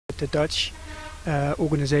the Dutch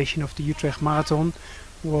organization of the Utrecht Marathon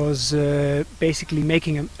was basically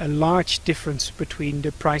making a large difference between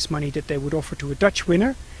the prize money that they would offer to a Dutch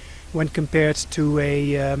winner when compared to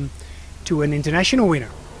an international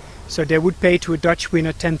winner. So they would pay to a Dutch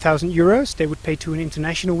winner 10,000 euros, they would pay to an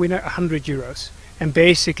international winner 100 euros. And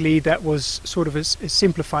basically that was sort of a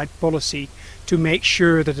simplified policy to make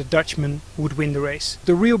sure that a Dutchman would win the race.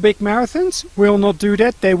 The real big marathons will not do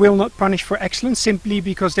that. They will not punish for excellence simply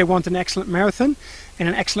because they want an excellent marathon. And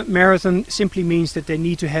an excellent marathon simply means that they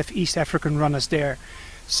need to have East African runners there.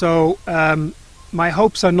 So my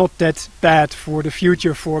hopes are not that bad for the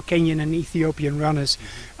future for Kenyan and Ethiopian runners.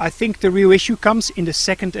 I think the real issue comes in the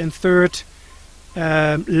second and third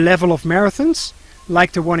level of marathons,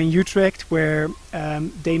 like the one in Utrecht, where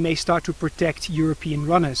they may start to protect European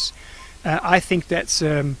runners. I think that's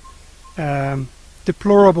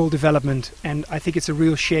deplorable development, and I think it's a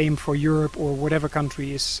real shame for Europe or whatever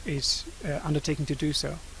country is undertaking to do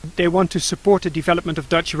so. They want to support the development of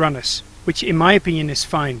Dutch runners, which in my opinion is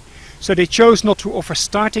fine. So they chose not to offer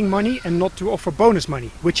starting money and not to offer bonus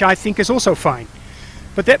money, which I think is also fine.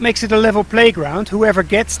 But that makes it a level playground. Whoever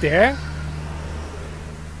gets there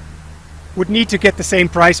would need to get the same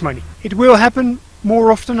prize money. It will happen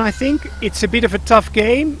more often, I think. It's a bit of a tough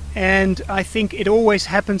game, and I think it always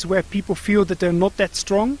happens where people feel that they're not that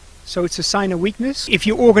strong. So it's a sign of weakness. If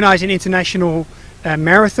you organize an international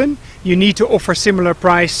marathon, you need to offer similar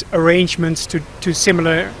prize arrangements to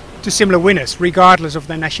similar winners, regardless of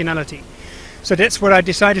their nationality. So that's what I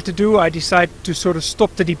decided to do. I decided to sort of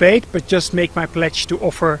stop the debate, but just make my pledge to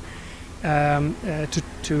offer to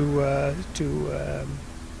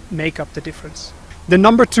make up the difference. The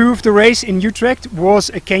number 2 of the race in Utrecht was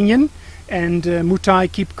a Kenyan, and Mutai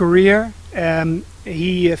Kipkorir.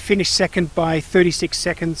 He finished second by 36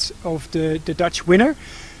 seconds of the Dutch winner.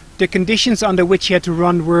 The conditions under which he had to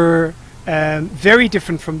run were very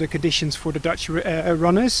different from the conditions for the Dutch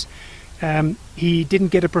runners. He didn't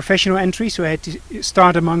get a professional entry, so he had to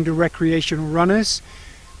start among the recreational runners.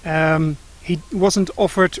 He wasn't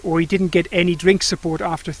offered, or he didn't get any drink support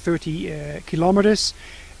after 30 kilometers.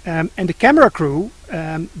 And the camera crew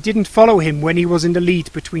didn't follow him when he was in the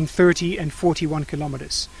lead between 30 and 41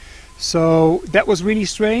 kilometers. So that was really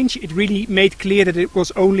strange. It really made clear that it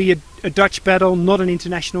was only a Dutch battle, not an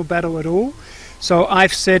international battle at all. So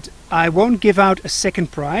I've said I won't give out a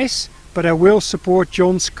second prize, but I will support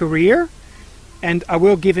John's career, and I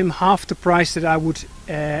will give him half the prize that I would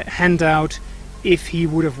hand out if he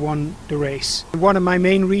would have won the race. One of my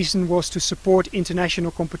main reasons was to support international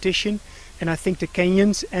competition, and I think the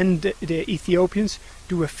Kenyans and the Ethiopians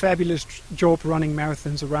do a fabulous job running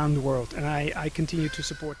marathons around the world, and I continue to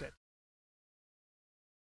support that.